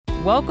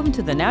Welcome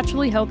to the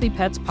Naturally Healthy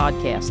Pets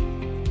podcast.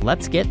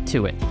 Let's get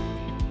to it.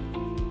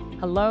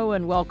 Hello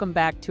and welcome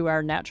back to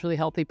our Naturally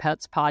Healthy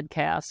Pets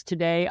podcast.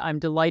 Today, I'm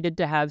delighted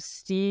to have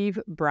Steve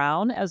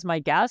Brown as my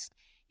guest.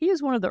 He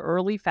is one of the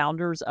early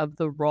founders of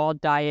the raw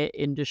diet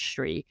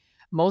industry.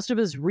 Most of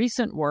his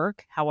recent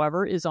work,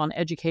 however, is on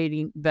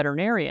educating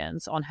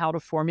veterinarians on how to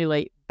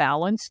formulate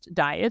balanced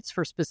diets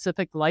for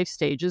specific life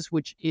stages,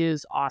 which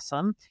is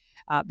awesome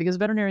because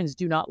veterinarians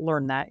do not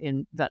learn that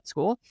in vet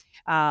school.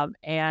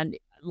 And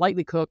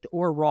lightly cooked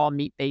or raw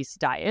meat-based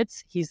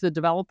diets. He's the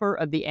developer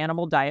of the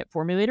Animal Diet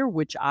Formulator,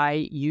 which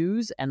I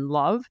use and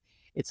love.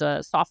 It's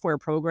a software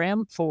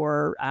program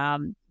for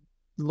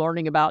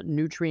learning about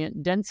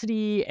nutrient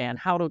density and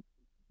how to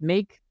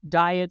make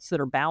diets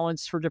that are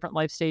balanced for different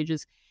life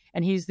stages.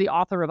 And he's the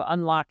author of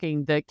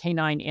Unlocking the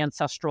Canine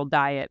Ancestral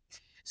Diet.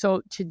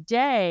 So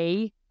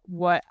today,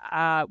 what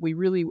we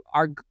really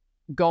are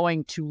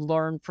going to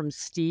learn from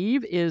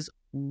Steve is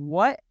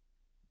what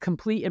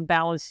complete and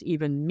balanced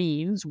even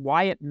means,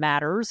 why it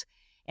matters,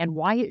 and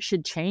why it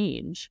should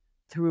change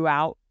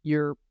throughout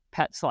your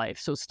pet's life.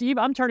 So Steve,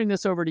 I'm turning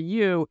this over to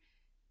you.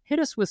 Hit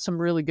us with some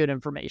really good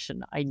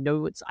information. I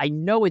know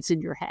it's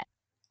in your head.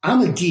 I'm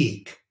a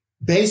geek.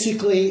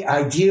 Basically,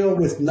 I deal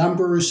with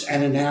numbers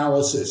and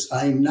analysis.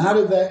 I'm not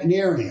a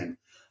veterinarian.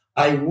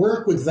 I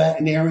work with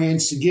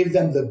veterinarians to give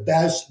them the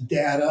best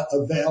data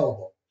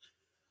available.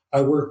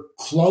 I work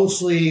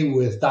closely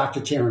with Dr.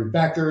 Karen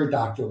Becker,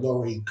 Dr.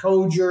 Lori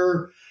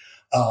Koger,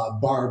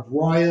 Barb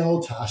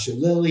Royal, Tasha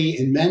Lilly,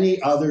 and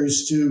many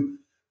others to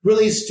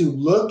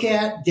look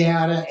at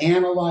data,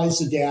 analyze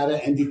the data,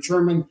 and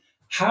determine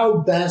how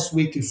best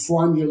we could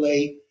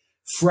formulate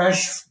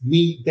fresh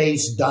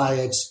meat-based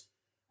diets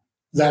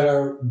that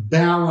are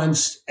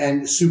balanced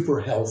and super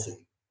healthy.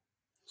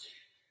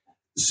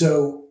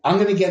 So I'm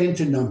going to get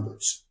into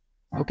numbers.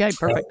 Okay,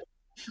 perfect.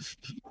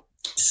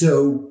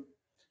 So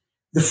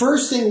the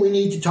first thing we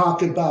need to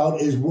talk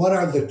about is what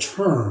are the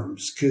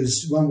terms,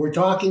 because when we're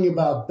talking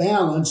about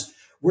balance,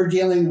 we're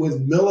dealing with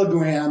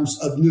milligrams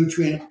of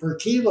nutrient per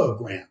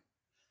kilogram.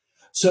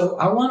 So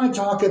I want to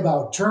talk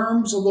about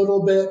terms a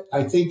little bit.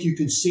 I think you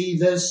could see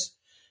this.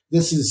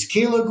 This is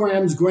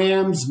kilograms,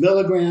 grams,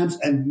 milligrams,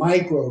 and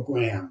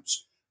micrograms.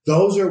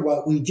 Those are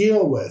what we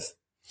deal with.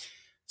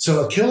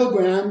 So a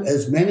kilogram,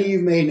 as many of you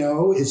may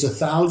know, is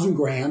 1,000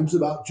 grams,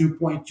 about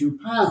 2.2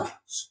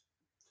 pounds.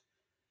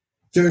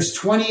 There's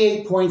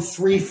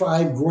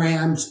 28.35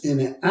 grams in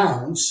an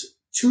ounce,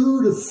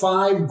 2 to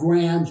 5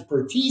 grams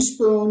per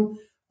teaspoon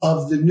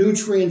of the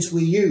nutrients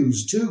we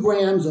use, 2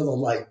 grams of a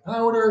light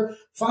powder,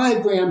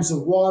 5 grams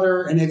of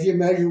water, and if you're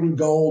measuring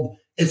gold,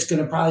 it's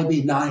going to probably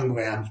be 9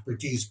 grams per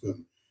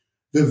teaspoon.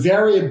 The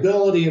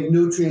variability of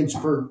nutrients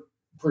per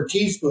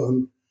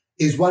teaspoon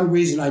is one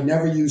reason I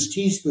never use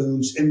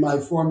teaspoons in my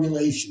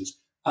formulations.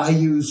 I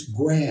use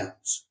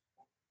grams.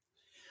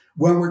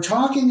 When we're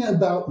talking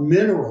about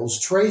minerals,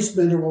 trace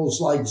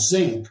minerals like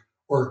zinc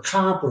or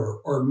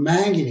copper or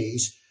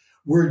manganese,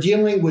 we're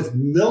dealing with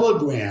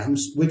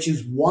milligrams, which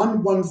is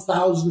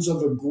 1/1000th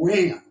of a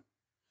gram.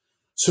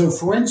 So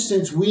for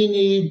instance, we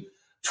need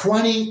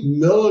 20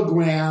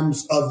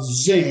 milligrams of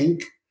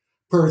zinc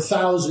per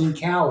 1,000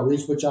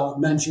 calories, which I'll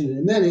mention in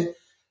a minute.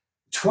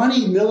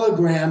 20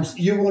 milligrams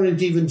you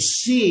wouldn't even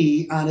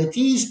see on a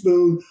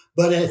teaspoon,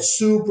 but it's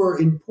super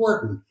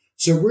important.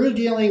 So we're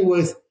dealing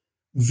with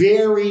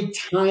very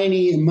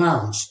tiny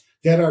amounts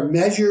that are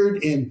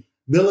measured in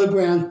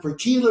milligrams per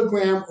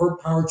kilogram or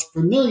parts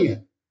per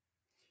million.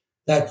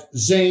 That's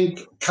zinc,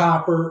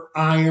 copper,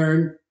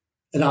 iron,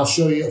 and I'll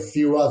show you a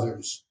few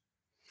others.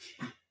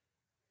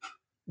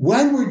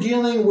 When we're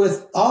dealing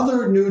with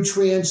other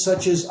nutrients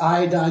such as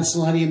iodine,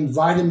 selenium,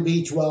 vitamin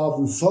B12,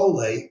 and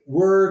folate,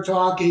 we're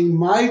talking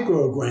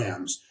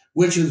micrograms,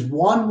 which is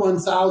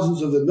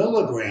 1/1000th of a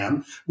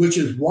milligram, which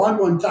is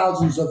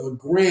 1/1000th of a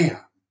gram.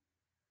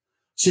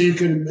 So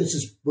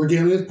we're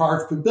dealing with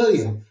parts per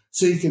billion.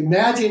 So you can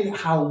imagine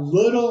how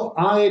little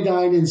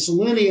iodine and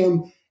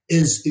selenium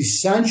is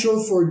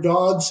essential for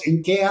dogs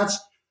and cats.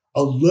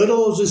 A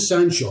little is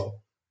essential.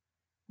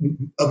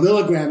 A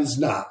milligram is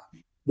not.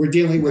 We're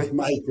dealing with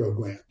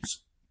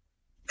micrograms.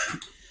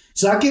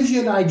 So that gives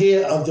you an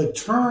idea of the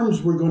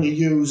terms we're going to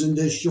use in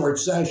this short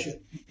session.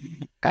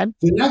 Okay.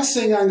 The next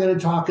thing I'm going to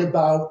talk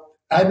about,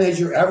 I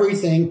measure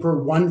everything per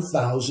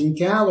 1,000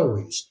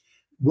 calories.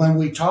 When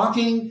we're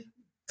talking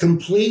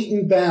complete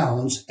and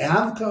balanced,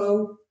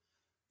 AAFCO,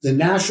 the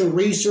National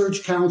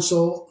Research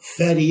Council,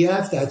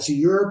 FEDIF, that's the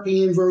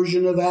European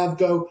version of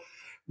AAFCO,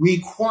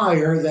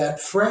 require that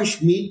fresh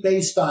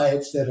meat-based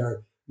diets that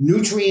are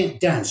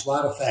nutrient dense, a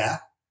lot of fat,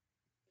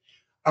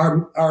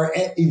 are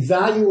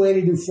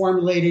evaluated and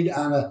formulated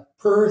on a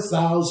per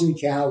 1,000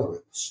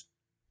 calories,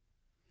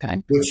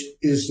 okay, which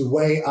is the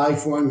way I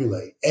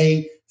formulate.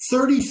 A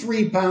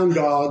 33-pound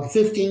dog,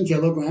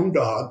 15-kilogram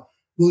dog,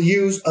 will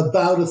use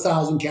about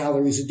 1,000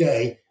 calories a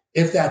day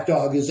if that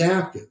dog is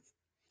active.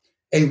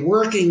 A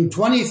working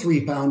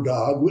 23-pound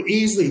dog would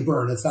easily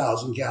burn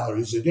 1,000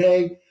 calories a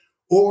day,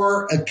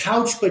 or a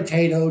couch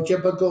potato,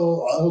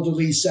 typical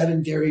elderly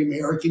sedentary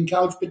American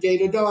couch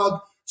potato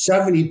dog,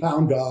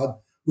 70-pound dog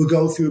will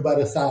go through about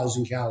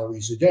 1,000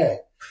 calories a day.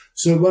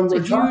 So when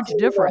That's a huge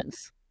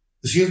difference.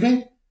 Excuse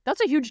me?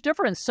 That's a huge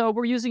difference. So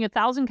we're using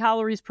 1,000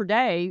 calories per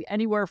day,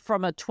 anywhere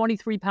from a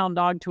 23-pound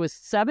dog to a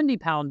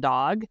 70-pound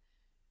dog,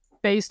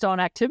 based on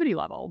activity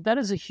level. That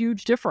is a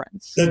huge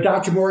difference.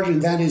 Dr.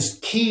 Morgan, that is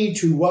key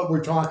to what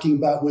we're talking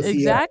about with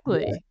the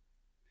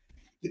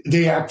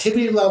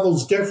activity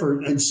levels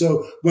differ. And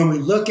so when we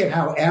look at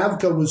how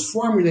AAFCO was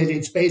formulated,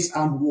 it's based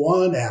on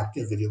one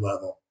activity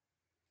level.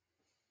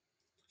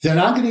 Then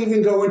I'm going to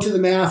even go into the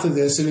math of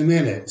this in a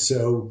minute.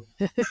 So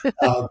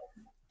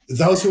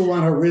those who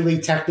want a really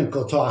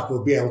technical talk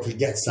will be able to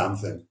get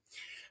something.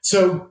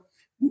 So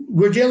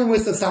we're dealing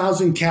with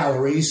 1,000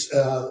 calories.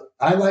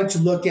 I like to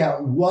look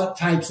at what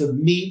types of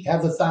meat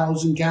have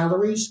 1,000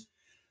 calories.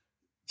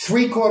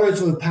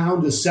 3/4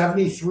 pound of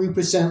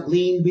 73%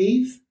 lean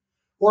beef,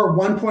 or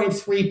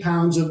 1.3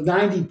 pounds of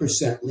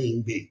 90%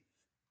 lean beef.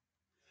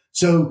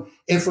 So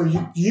if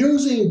we're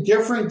using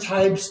different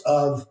types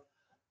of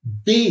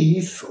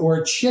beef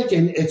or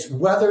chicken,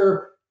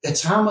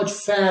 it's how much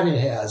fat it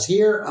has.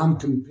 Here I'm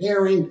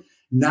comparing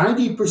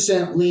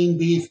 90% lean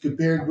beef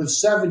compared with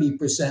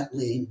 70%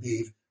 lean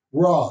beef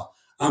raw.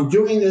 I'm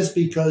doing this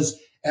because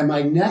at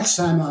my next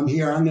time I'm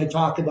here, I'm going to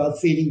talk about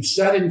feeding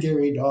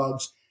sedentary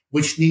dogs,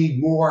 which need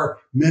more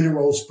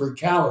minerals per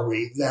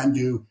calorie than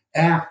do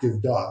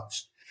active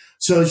dogs.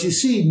 So as you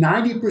see,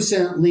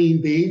 90%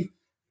 lean beef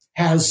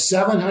has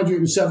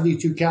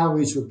 772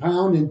 calories per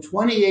pound and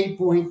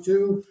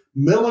 28.2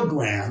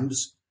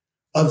 milligrams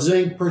of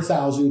zinc per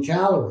 1,000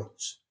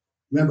 calories.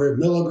 Remember, a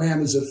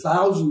milligram is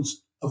 1,000th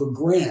of a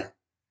gram.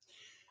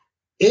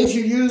 If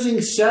you're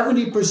using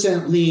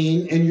 70%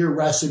 lean in your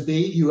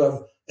recipe, you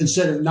have,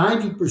 instead of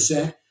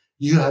 90%,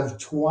 you have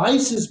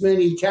twice as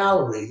many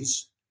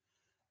calories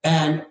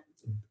and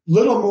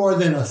little more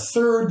than a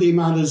third the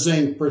amount of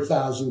zinc per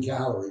 1,000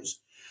 calories.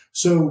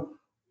 So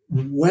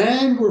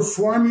when we're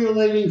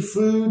formulating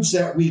foods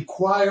that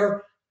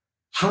require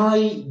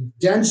high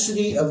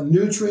density of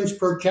nutrients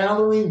per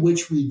calorie,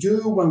 which we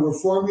do when we're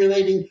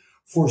formulating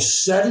for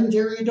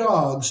sedentary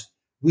dogs,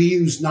 we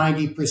use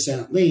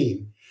 90%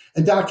 lean.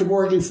 And Dr.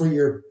 Morgan, for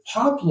your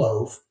pup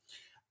loaf,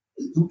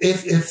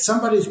 if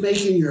somebody's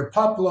making your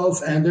pup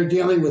loaf and they're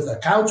dealing with a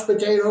couch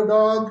potato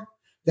dog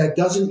that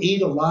doesn't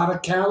eat a lot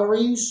of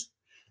calories,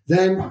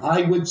 then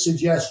I would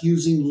suggest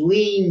using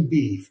lean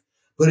beef.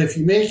 But if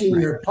you're making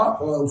your pup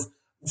loaf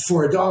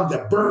for a dog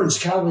that burns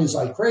calories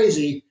like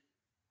crazy,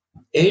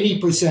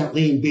 80%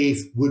 lean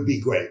beef would be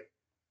great.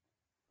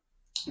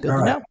 Good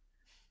to know.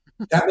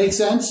 That makes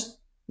sense?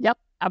 Yep,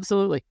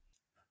 absolutely.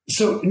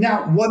 So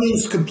now, what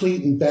does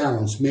complete and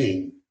balanced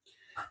mean?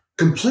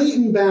 Complete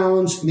and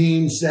balanced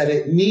means that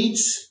it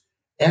meets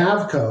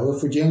AAFCO,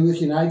 if we're dealing with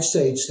the United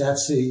States,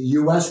 that's the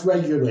U.S.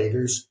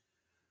 regulators,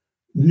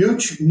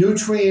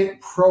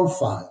 nutrient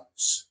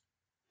profiles.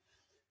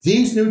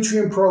 These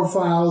nutrient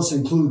profiles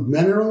include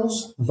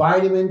minerals,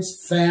 vitamins,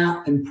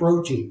 fat, and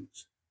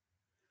proteins.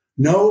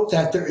 Note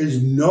that there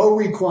is no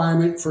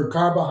requirement for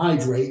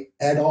carbohydrate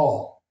at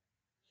all.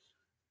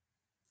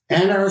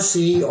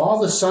 NRC,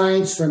 all the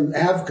science from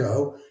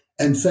AAFCO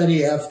and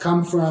FEDIF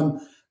come from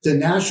the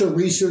National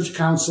Research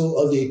Council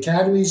of the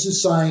Academies of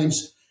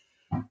Science,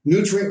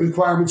 Nutrient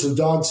Requirements of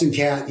Dogs and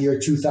Cat, year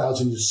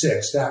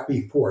 2006, that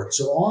report.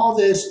 So all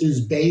this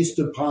is based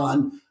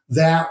upon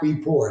that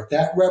report.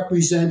 That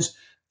represents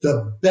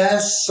the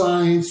best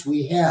science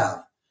we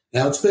have.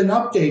 Now, it's been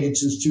updated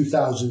since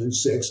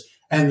 2006,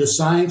 and the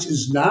science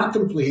is not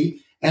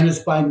complete, and it's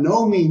by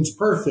no means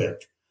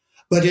perfect,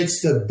 but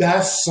it's the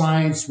best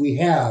science we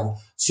have.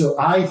 So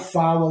I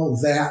follow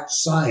that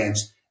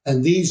science,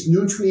 and these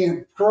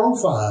nutrient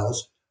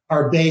profiles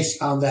are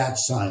based on that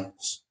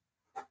science.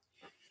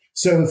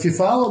 So if you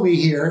follow me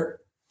here,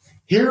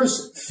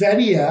 here's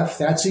FEDIF,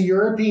 that's a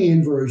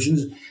European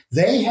version.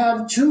 They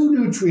have two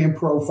nutrient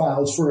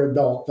profiles for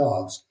adult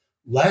dogs,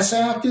 less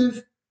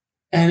active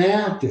and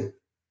active.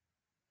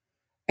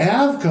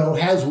 AAFCO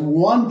has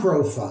one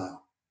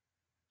profile,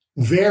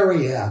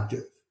 very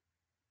active.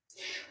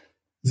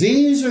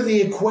 These are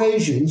the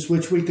equations,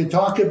 which we could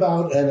talk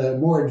about at a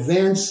more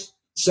advanced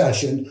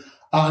session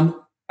on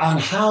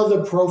how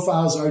the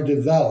profiles are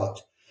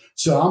developed.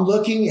 So I'm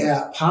looking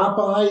at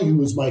Popeye, who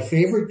was my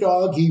favorite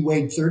dog. He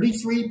weighed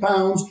 33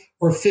 pounds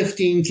or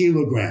 15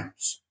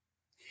 kilograms.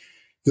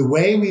 The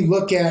way we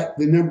look at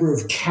the number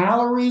of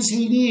calories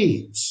he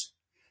needs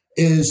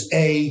is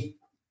a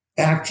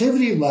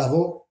activity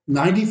level,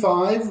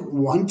 95,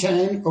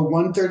 110, or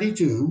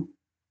 132,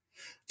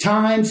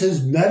 times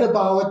his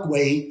metabolic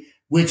weight,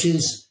 which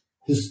is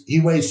he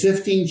weighs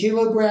 15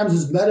 kilograms.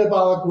 His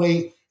metabolic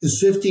weight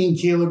is 15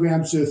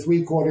 kilograms to a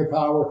 3/4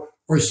 power,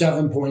 or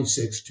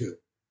 7.62.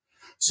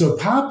 So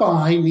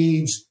Popeye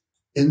needs,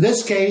 in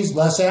this case,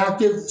 less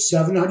active,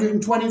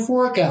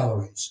 724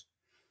 calories.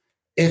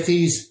 If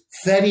he's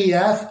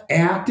FEDIF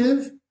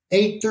active,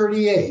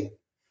 838.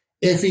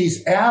 If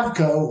he's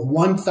AAFCO,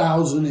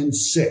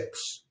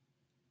 1,006.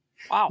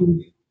 Wow.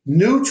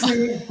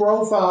 Nutrient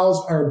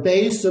profiles are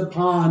based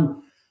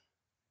upon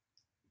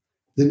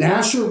The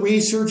National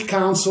Research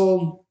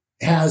Council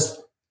has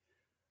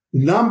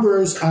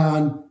numbers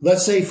on,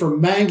 let's say for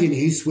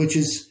manganese, which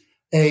is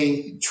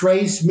a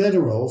trace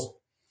mineral,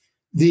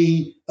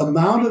 the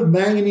amount of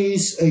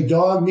manganese a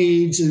dog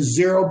needs is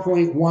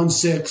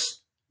 0.16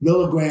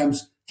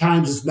 milligrams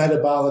times its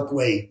metabolic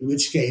weight, in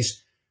which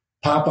case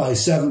Popeye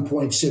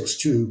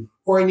 7.62,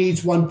 or he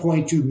needs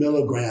 1.2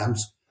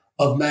 milligrams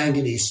of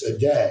manganese a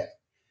day.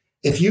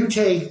 If you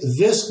take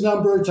this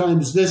number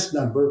times this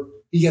number,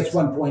 he gets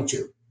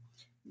 1.2.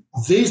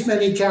 These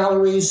many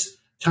calories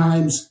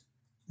times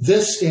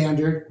this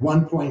standard,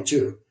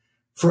 1.2.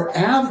 For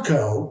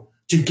AAFCO,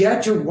 to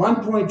get to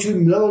 1.2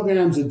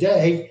 milligrams a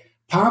day,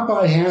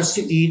 Popeye has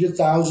to eat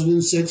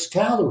 1,006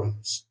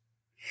 calories.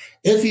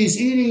 If he's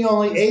eating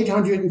only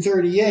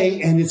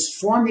 838 and it's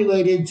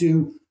formulated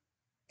to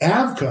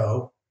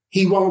AAFCO,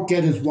 he won't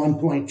get his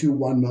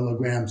 1.21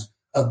 milligrams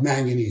of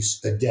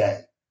manganese a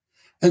day.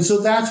 And so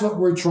that's what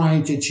we're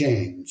trying to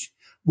change.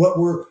 What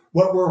we're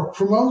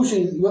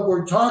promoting, what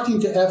we're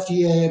talking to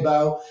FDA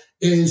about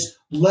is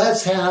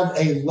let's have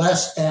a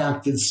less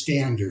active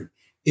standard.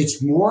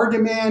 It's more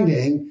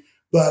demanding,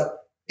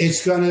 but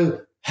it's going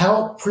to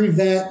help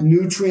prevent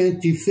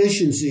nutrient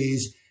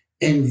deficiencies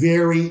in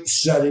very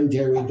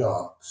sedentary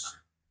dogs.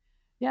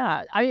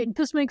 Yeah,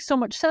 this makes so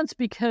much sense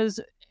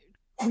because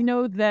we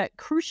know that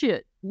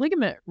cruciate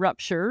ligament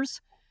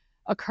ruptures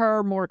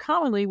occur more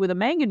commonly with a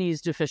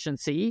manganese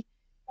deficiency.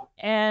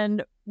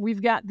 And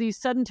we've got these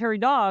sedentary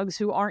dogs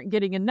who aren't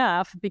getting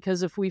enough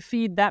because if we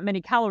feed that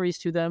many calories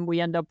to them, we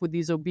end up with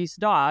these obese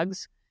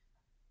dogs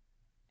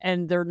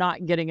and they're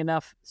not getting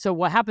enough. So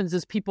what happens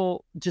is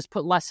people just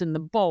put less in the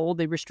bowl,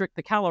 they restrict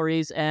the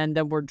calories, and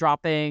then we're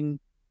dropping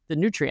the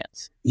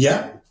nutrients.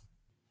 Yeah.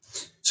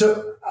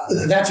 So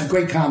that's a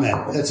great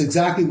comment. That's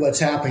exactly what's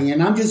happening.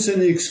 And I'm just going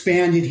to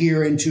expand it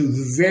here into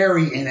the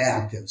very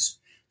inactives.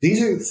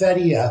 These are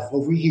FEDF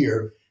over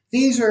here.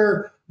 These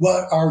are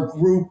what our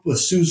group with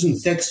Susan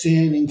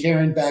Thixton and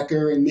Karen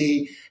Becker and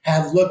me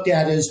have looked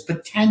at as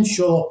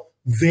potential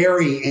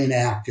very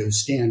inactive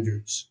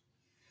standards.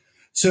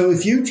 So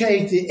if you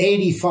take the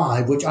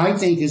 85, which I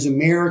think is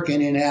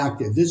American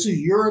inactive, this is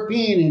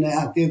European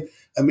inactive.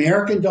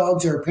 American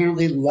dogs are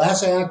apparently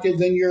less active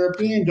than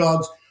European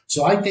dogs.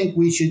 So I think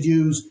we should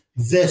use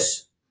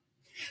this.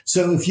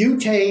 So if you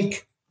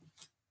take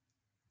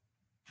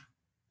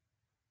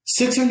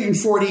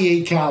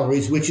 648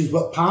 calories, which is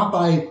what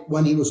Popeye,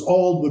 when he was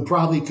old, would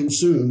probably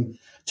consume,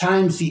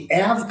 times the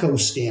AAFCO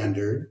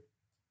standard,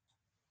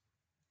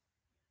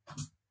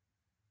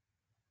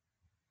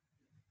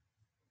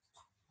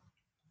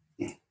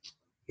 yep,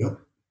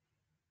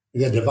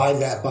 you got to divide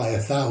that by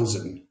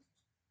 1,000.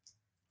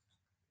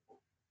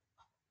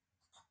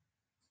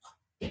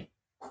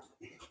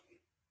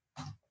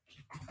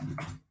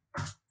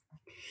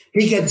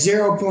 He gets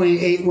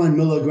 0.81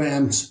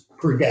 milligrams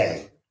per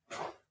day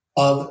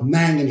of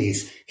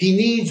manganese. He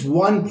needs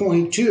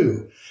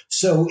 1.2.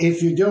 So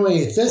if you're doing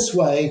it this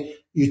way,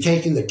 you're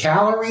taking the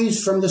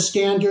calories from the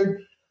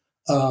standard.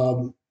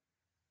 No,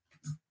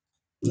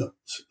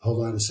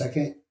 hold on a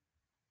second.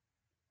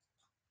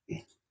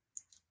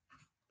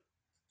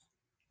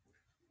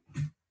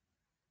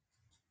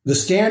 The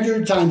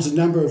standard times the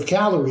number of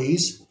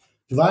calories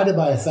divided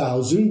by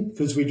 1,000,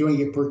 because we're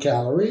doing it per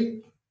calorie.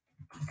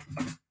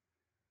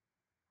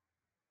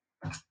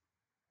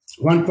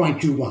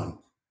 1.21.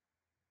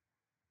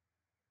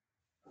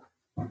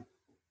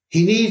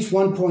 He needs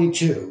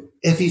 1.2.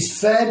 If he's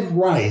fed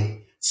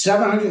right,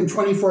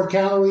 724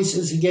 calories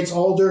as he gets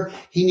older,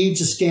 he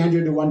needs a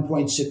standard of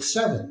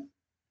 1.67.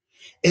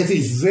 If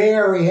he's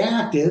very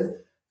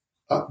active,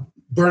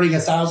 burning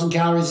 1,000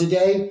 calories a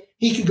day,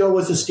 he could go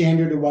with a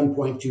standard of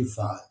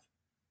 1.25.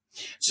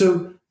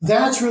 So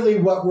that's really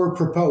what we're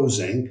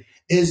proposing,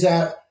 is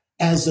that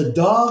as the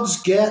dogs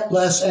get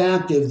less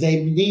active,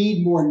 they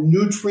need more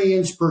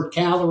nutrients per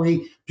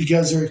calorie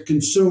because they're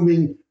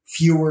consuming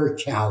fewer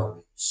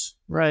calories.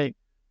 Right.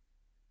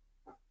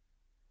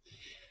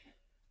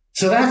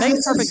 So that makes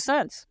perfect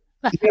sense.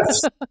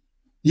 Yes.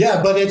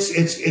 Yeah, but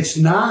it's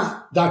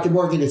not, Dr.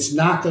 Morgan, it's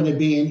not going to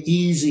be an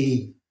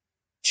easy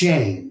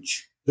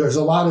change. There's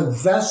a lot of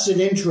vested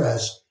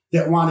interest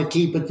that want to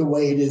keep it the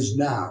way it is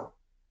now.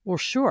 Well,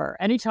 sure.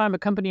 Anytime a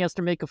company has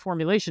to make a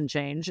formulation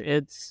change,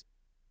 it's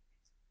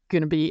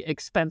going to be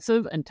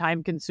expensive and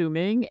time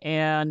consuming.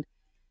 And,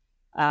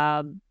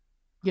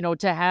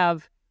 to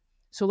have,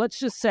 so let's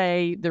just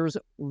say there's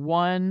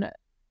one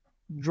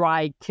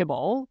dry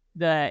kibble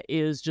that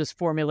is just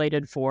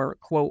formulated for,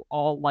 quote,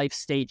 all life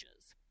stages.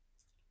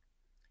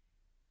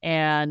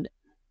 And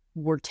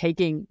we're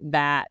taking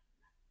that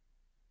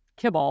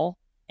kibble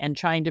and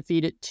trying to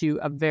feed it to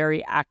a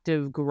very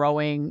active,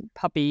 growing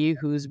puppy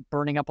who's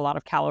burning up a lot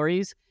of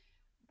calories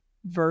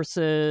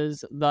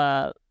versus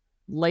the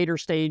later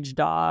stage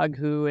dog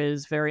who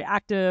is very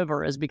active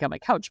or has become a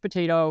couch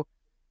potato.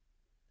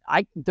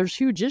 There's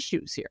huge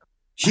issues here.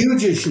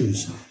 Huge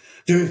issues.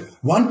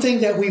 One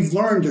thing that we've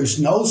learned,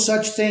 there's no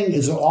such thing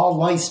as all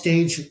life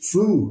stage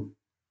food.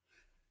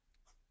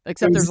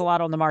 Except there's a lot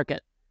on the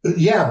market.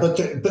 Yeah, but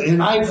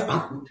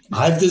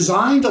I've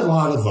designed a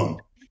lot of them.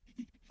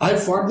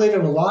 I've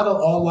formulated a lot of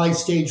all life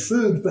stage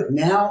foods, but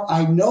now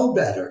I know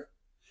better.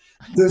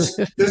 There's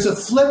a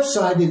flip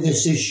side to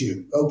this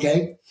issue.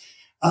 Okay,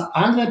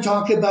 I'm going to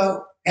talk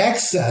about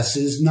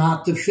excesses,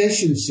 not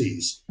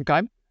deficiencies.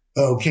 Okay.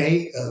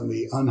 Okay, let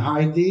me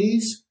unhide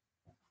these.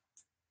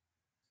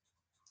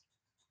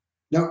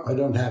 No, I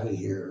don't have it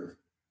here.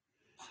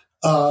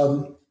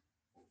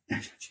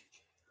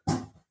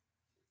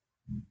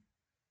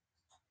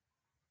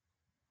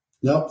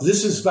 No,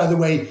 this is, by the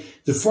way,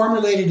 the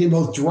formulated in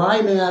both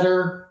dry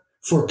matter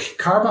for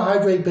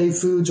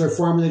carbohydrate-based foods are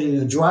formulated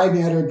in a dry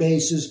matter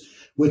basis,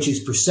 which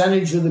is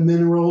percentage of the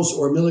minerals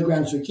or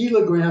milligrams per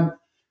kilogram.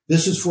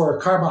 This is for a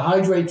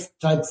carbohydrate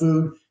type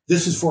food.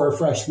 This is for a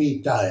fresh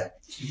meat diet.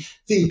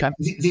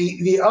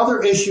 The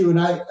other issue, and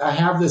I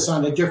have this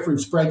on a different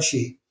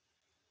spreadsheet,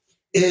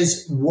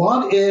 is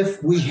what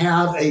if we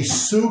have a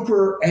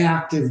super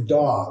active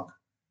dog?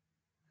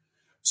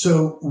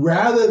 So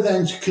rather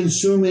than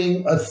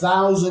consuming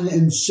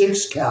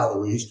 1,006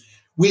 calories,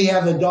 we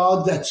have a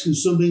dog that's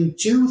consuming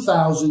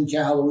 2,000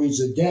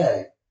 calories a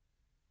day.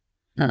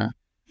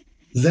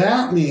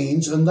 That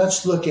means, and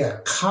let's look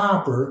at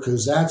copper,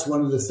 because that's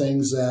one of the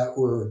things that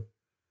we're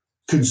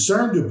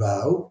concerned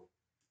about.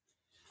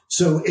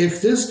 So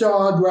if this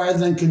dog, rather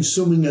than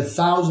consuming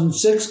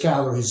 1,006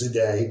 calories a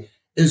day,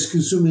 is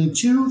consuming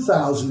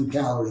 2,000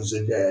 calories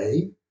a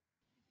day,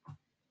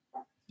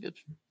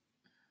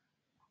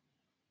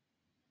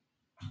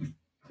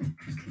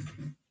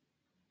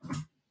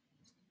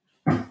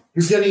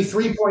 he's getting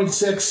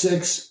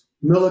 3.66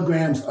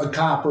 milligrams of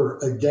copper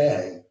a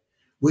day,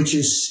 which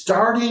is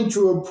starting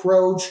to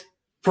approach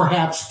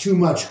perhaps too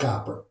much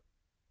copper.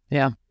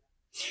 Yeah.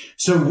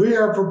 So we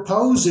are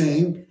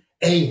proposing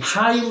a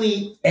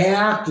highly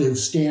active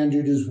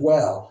standard as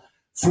well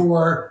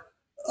for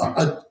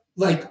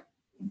like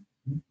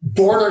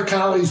border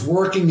collies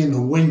working in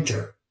the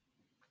winter.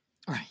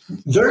 Right.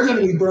 They're going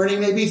to be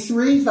burning maybe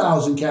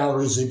 3,000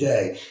 calories a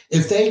day.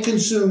 If they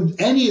consume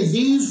any of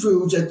these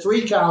foods at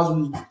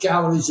 3,000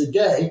 calories a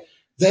day,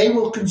 they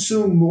will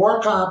consume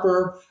more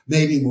copper,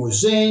 maybe more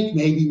zinc,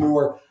 maybe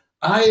more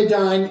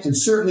iodine, and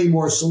certainly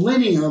more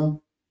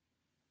selenium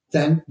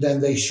than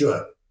they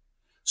should.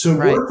 So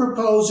we're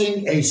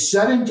proposing a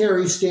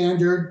sedentary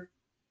standard,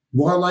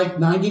 more like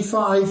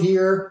 95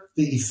 here,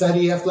 the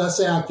fatty F less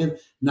active.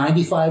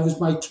 95 is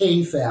my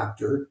K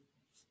factor.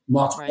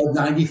 Multiply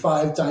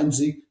 95 times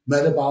the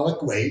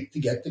metabolic weight to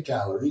get the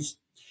calories.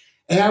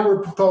 And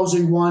we're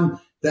proposing one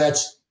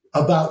that's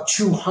about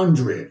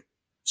 200,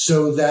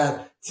 so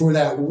that for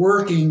that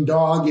working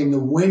dog in the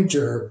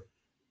winter,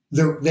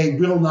 they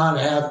will not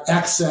have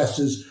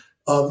excesses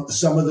of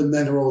some of the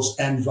minerals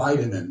and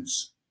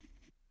vitamins.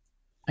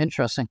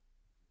 Interesting.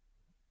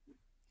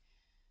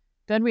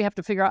 Then we have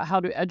to figure out how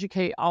to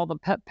educate all the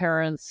pet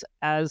parents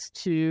as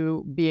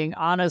to being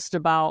honest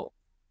about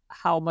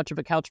how much of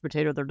a couch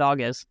potato their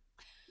dog is.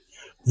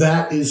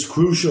 That is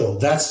crucial.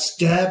 That's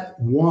step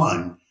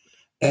one.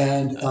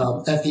 And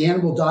at the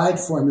Animal Diet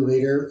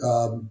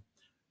Formulator,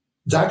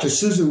 Dr.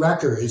 Susan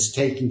Recker is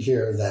taking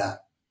care of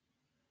that.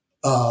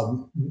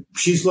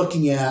 She's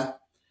looking at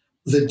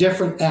the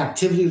different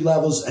activity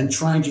levels and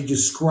trying to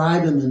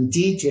describe them in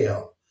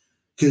detail.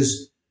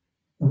 Because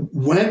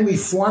when we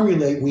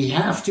formulate, we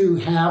have to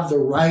have the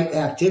right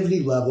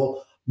activity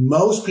level.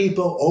 Most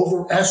people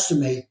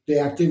overestimate the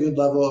activity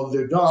level of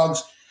their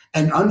dogs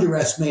and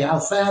underestimate how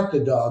fat the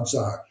dogs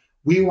are.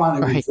 We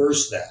want to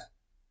reverse that.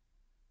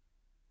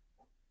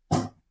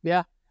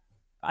 Yeah,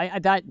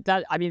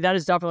 that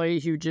is definitely a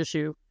huge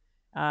issue,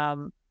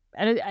 and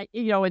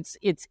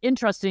it's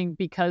interesting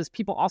because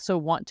people also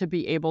want to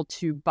be able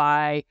to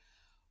buy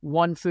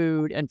one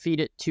food and feed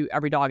it to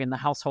every dog in the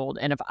household.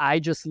 And if I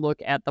just look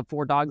at the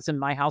 4 dogs in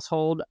my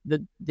household,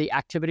 the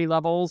activity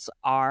levels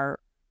are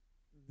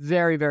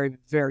very, very,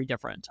 very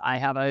different. I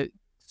have a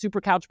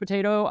super couch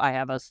potato, I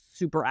have a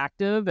super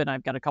active, and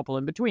I've got a couple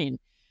in between.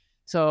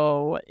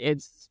 So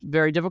it's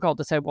very difficult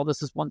to say, well,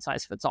 this is one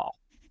size fits all.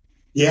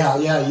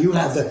 Yeah, you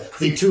have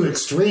the two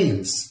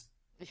extremes.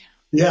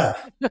 Yeah.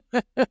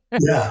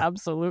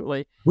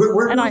 Absolutely.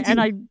 We're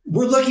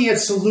looking at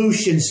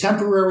solutions,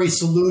 temporary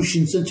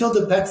solutions, until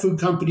the pet food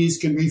companies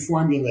can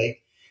reformulate.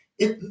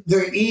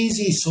 They're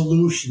easy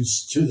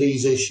solutions to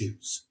these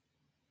issues,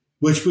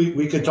 which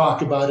we could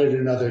talk about at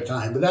another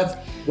time. But that's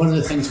one of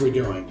the things we're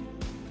doing.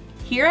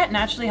 Here at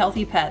Naturally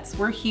Healthy Pets,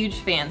 we're huge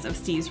fans of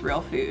Steve's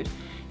Real Food.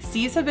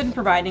 Steve's have been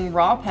providing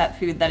raw pet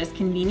food that is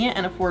convenient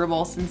and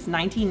affordable since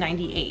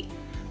 1998.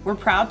 We're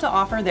proud to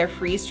offer their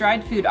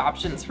freeze-dried food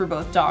options for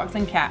both dogs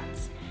and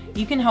cats.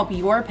 You can help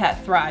your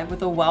pet thrive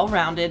with a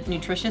well-rounded,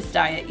 nutritious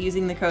diet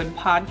using the code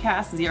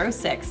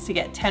PODCAST06 to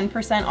get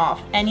 10%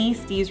 off any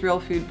Steve's Real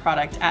Food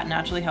product at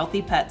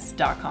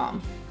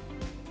naturallyhealthypets.com.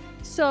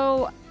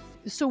 So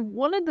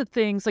one of the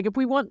things, like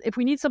if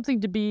we need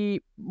something to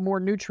be more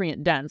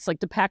nutrient dense, like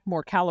to pack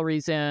more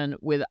calories in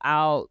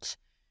without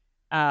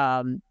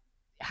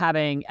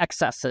having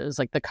excesses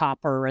like the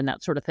copper and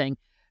that sort of thing,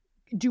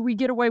 do we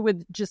get away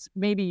with just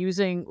maybe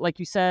using, like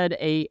you said,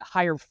 a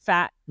higher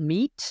fat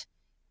meat?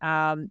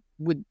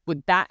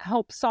 Would that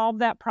help solve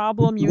that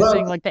problem,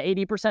 using like the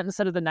 80%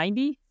 instead of the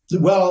 90?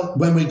 Well,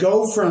 when we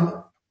go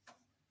from,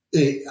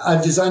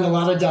 I've designed a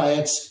lot of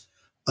diets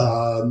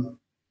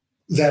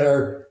that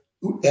are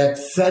at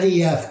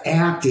FEDF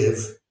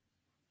active,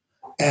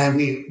 and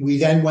we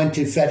then went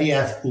to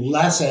FEDF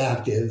less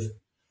active,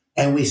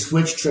 and we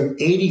switched from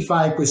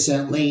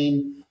 85%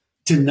 lean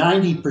to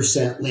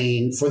 90%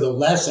 lean for the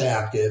less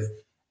active,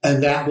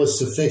 and that was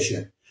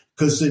sufficient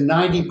because the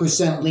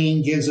 90%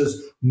 lean gives us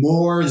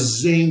more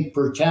zinc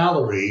per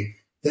calorie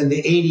than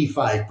the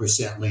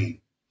 85%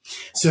 lean.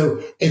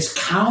 So it's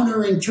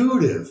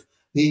counterintuitive.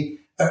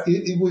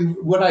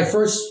 When I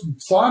first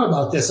thought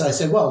about this, I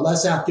said, well,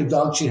 less active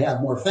dogs should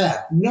have more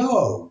fat.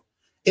 No,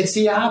 it's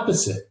the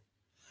opposite,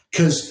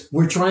 because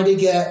we're trying to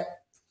get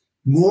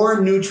more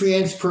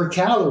nutrients per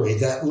calorie.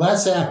 That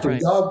less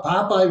active dog,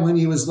 Popeye, when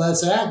he was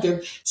less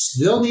active,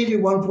 still needed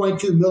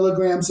 1.2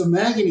 milligrams of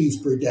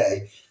manganese per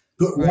day.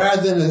 But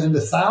rather than in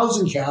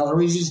 1,000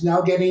 calories, he's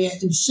now getting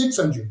it in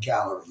 600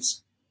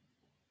 calories.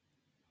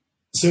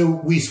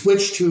 So we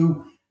switched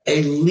to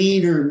a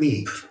leaner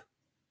meat.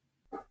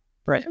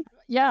 Right.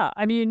 Yeah.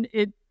 I mean,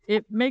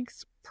 it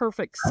makes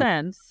perfect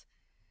sense.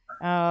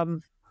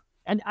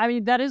 And I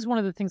mean, that is one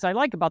of the things I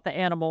like about the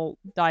animal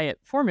diet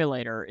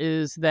formulator,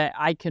 is that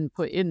I can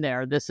put in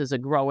there, this is a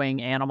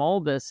growing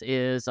animal. This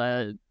is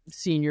a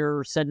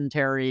senior,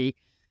 sedentary,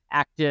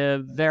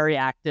 active, very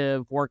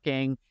active,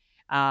 working,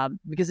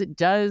 because it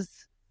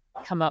does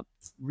come up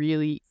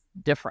really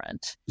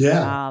different.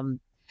 Yeah.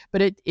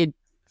 But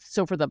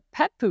so for the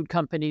pet food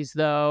companies,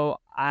 though,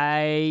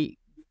 I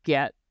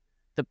get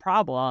the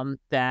problem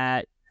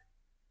that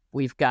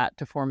we've got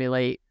to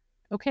formulate,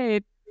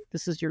 okay,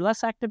 this is your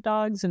less active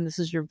dogs and this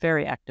is your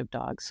very active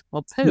dogs.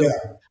 Well, poo. Yeah.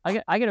 I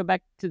got to go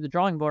back to the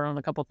drawing board on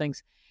a couple of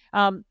things.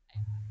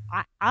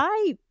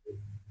 I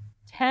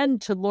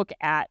tend to look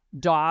at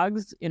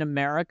dogs in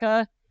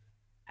America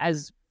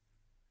as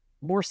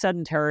more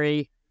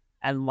sedentary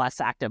and less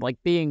active, like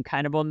being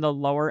kind of on the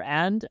lower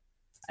end,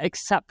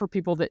 except for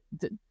people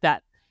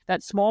that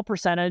small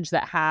percentage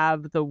that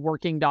have the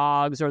working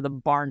dogs or the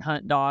barn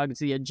hunt dogs,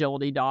 the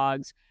agility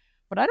dogs.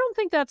 But I don't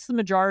think that's the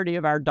majority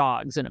of our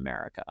dogs in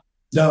America.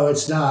 No,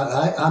 it's not.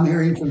 I'm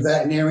hearing from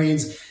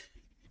veterinarians,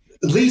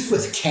 at least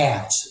with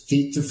cats,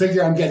 the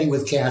figure I'm getting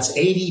with cats,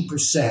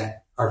 80%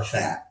 are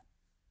fat.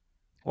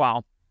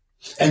 Wow.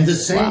 And the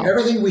same,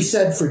 everything we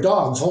said for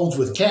dogs holds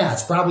with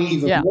cats, probably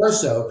even more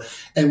so.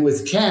 And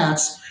with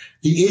cats,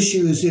 the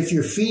issue is if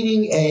you're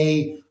feeding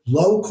a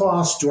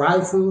low-cost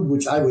dry food,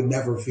 which I would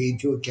never feed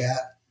to a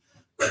cat,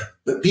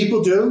 but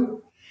people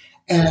do,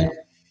 and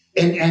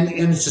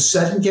it's a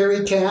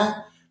sedentary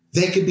cat,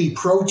 they could be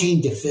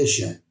protein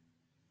deficient.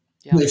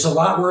 Yeah. It's a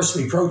lot worse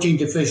to be protein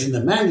deficient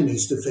than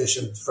manganese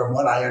deficient, from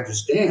what I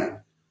understand.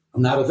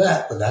 I'm not a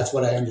vet, but that's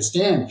what I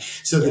understand.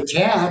 So the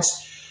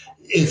cats,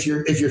 if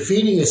you're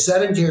feeding a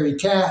sedentary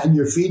cat and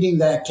you're feeding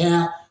that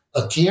cat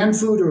a canned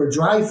food or a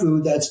dry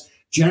food, that's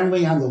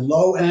generally on the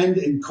low end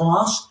in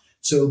cost,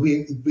 so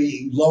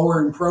be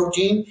lower in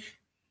protein,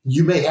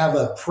 you may have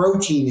a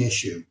protein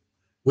issue,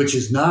 which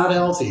is not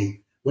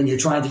healthy when you're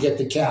trying to get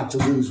the cat to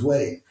lose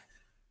weight.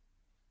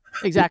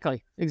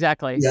 Exactly.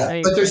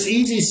 Yeah, but there's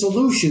easy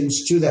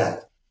solutions to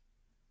that.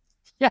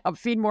 Yeah,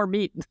 feed more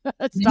meat.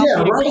 Stop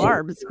eating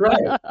carbs.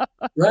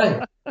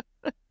 Right.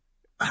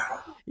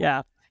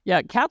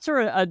 Yeah. Cats are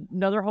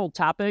another whole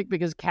topic,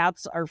 because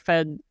cats are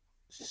fed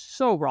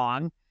so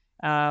wrong.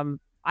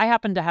 I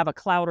happen to have a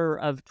clouder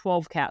of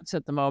 12 cats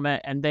at the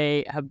moment, and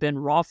they have been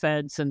raw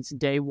fed since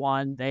day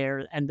one.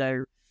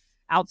 They're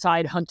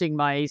outside hunting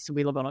mice.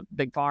 We live on a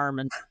big farm,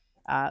 and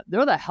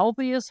they're the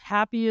healthiest,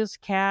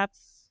 happiest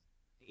cats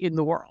in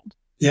the world.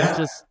 Yeah.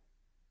 Just,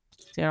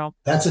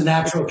 that's a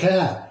natural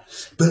cat.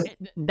 But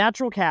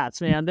natural cats,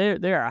 man,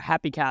 they are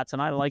happy cats,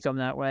 and I like them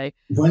that way.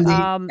 When the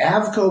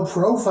AAFCO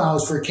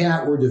profiles for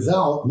cat were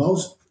developed,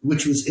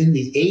 which was in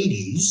the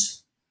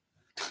 80s,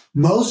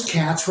 most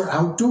cats were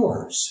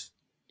outdoors.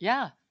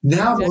 Yeah.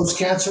 Now most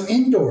cats are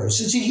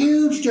indoors. It's a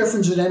huge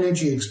difference in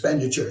energy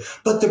expenditure,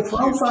 but the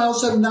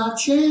profiles have not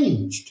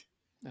changed.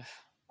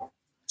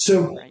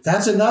 So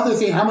that's another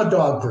thing. I'm a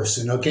dog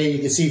person, okay? You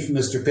can see from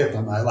Mr. Pip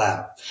on my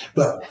lap.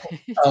 But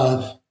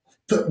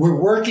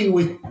we're working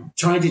with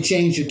trying to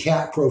change the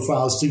cat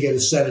profiles to get a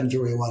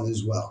sedentary one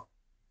as well.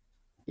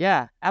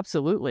 Yeah,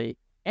 absolutely.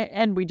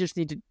 And we just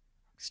need to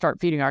start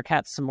feeding our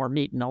cats some more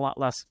meat and a lot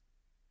less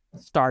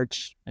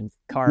starch and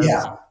carbs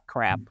and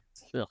crap.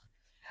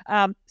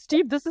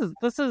 Steve, this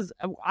is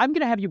I'm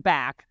going to have you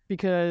back,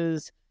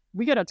 because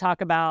we got to talk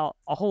about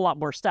a whole lot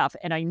more stuff.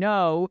 And I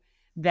know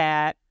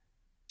that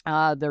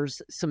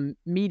there's some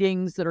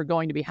meetings that are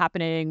going to be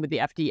happening with the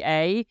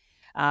FDA.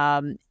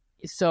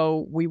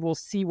 So we will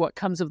see what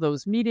comes of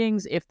those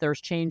meetings, if there's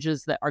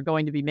changes that are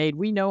going to be made.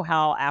 We know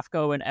how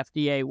AAFCO and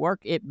FDA work.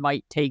 It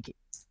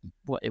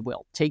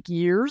will take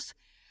years.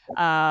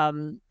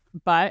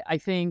 But I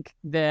think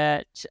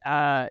that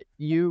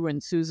you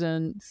and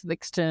Susan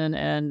Thixton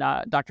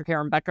and Dr.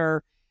 Karen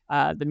Becker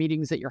The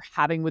meetings that you're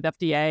having with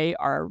FDA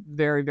are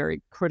very,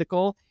 very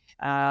critical.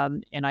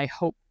 And I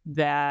hope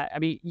that,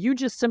 you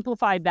just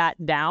simplified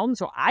that down,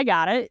 so I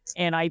got it.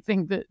 And I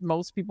think that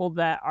most people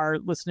that are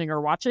listening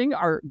or watching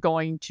are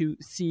going to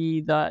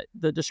see the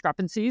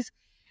discrepancies.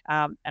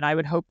 And I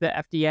would hope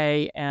that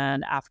FDA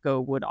and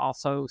AAFCO would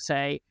also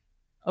say,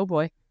 oh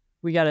boy,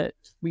 we gotta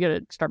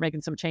start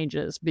making some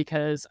changes,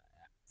 because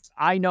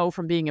I know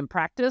from being in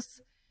practice,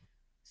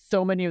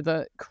 so many of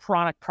the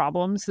chronic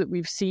problems that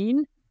we've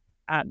seen,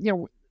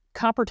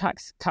 copper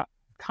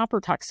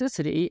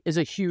toxicity is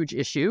a huge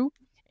issue,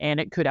 and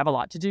it could have a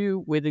lot to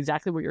do with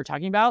exactly what you're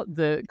talking about.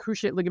 The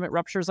cruciate ligament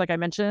ruptures, like I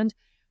mentioned,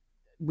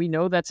 we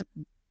know that's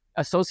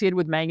associated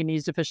with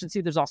manganese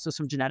deficiency. There's also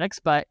some genetics,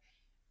 but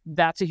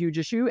that's a huge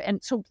issue.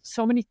 And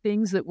so many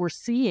things that we're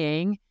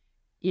seeing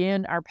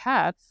in our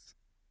pets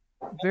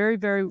very,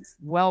 very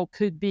well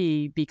could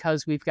be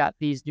because we've got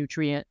these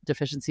nutrient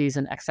deficiencies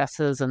and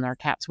excesses, and our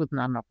cats with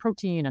not enough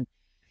protein, and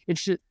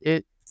it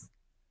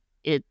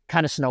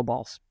kind of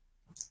snowballs.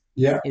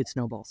 Yeah. It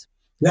snowballs.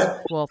 Yeah.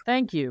 Well,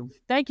 thank you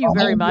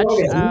very much.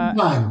 I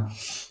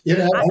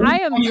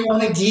am. You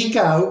want to geek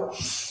out?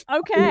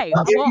 Okay.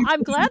 Well,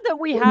 I'm glad that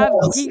we have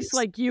geeks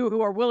like you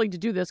who are willing to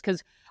do this,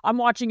 because I'm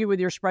watching you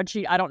with your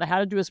spreadsheet. I don't know how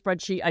to do a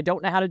spreadsheet. I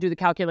don't know how to do the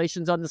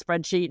calculations on the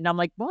spreadsheet, and I'm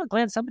like, well,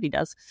 glad somebody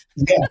does.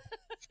 Yeah.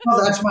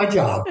 Well, that's my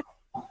job.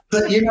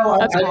 But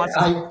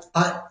awesome.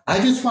 I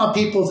just want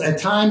people at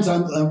times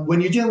when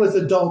you're dealing with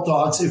adult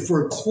dogs, if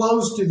we're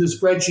close to the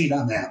spreadsheet,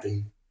 I'm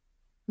happy.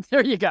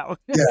 There you go.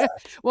 Yeah.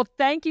 Well,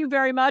 thank you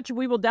very much.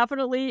 We will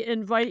definitely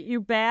invite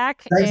you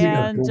back.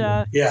 Thank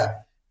you.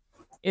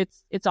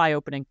 It's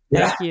eye-opening.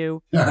 Yeah. Thank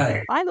you. All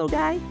right. Bye, little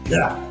guy.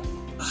 Yeah.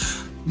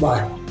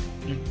 Bye.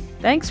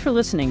 Thanks for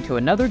listening to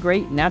another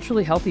great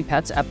Naturally Healthy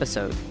Pets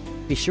episode.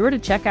 Be sure to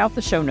check out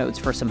the show notes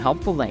for some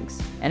helpful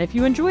links. And if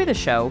you enjoy the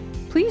show,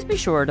 please be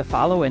sure to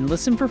follow and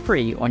listen for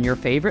free on your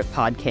favorite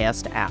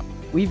podcast app.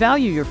 We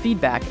value your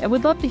feedback and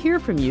would love to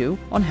hear from you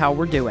on how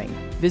we're doing.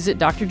 Visit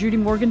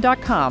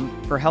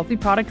drjudymorgan.com for healthy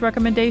product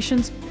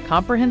recommendations,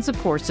 comprehensive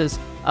courses,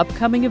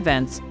 upcoming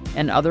events,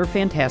 and other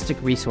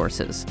fantastic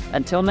resources.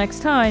 Until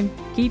next time,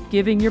 keep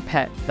giving your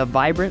pet the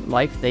vibrant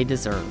life they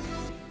deserve.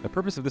 The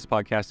purpose of this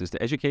podcast is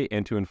to educate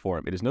and to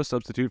inform. It is no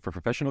substitute for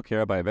professional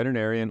care by a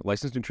veterinarian,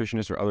 licensed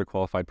nutritionist, or other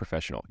qualified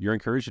professional. You're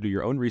encouraged to do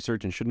your own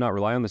research and should not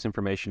rely on this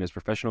information as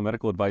professional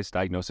medical advice,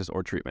 diagnosis,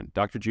 or treatment.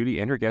 Dr. Judy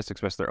and her guests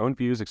express their own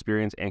views,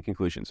 experience, and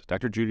conclusions.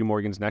 Dr. Judy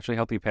Morgan's Naturally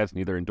Healthy Pets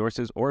neither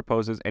endorses or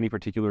opposes any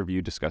particular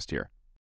view discussed here.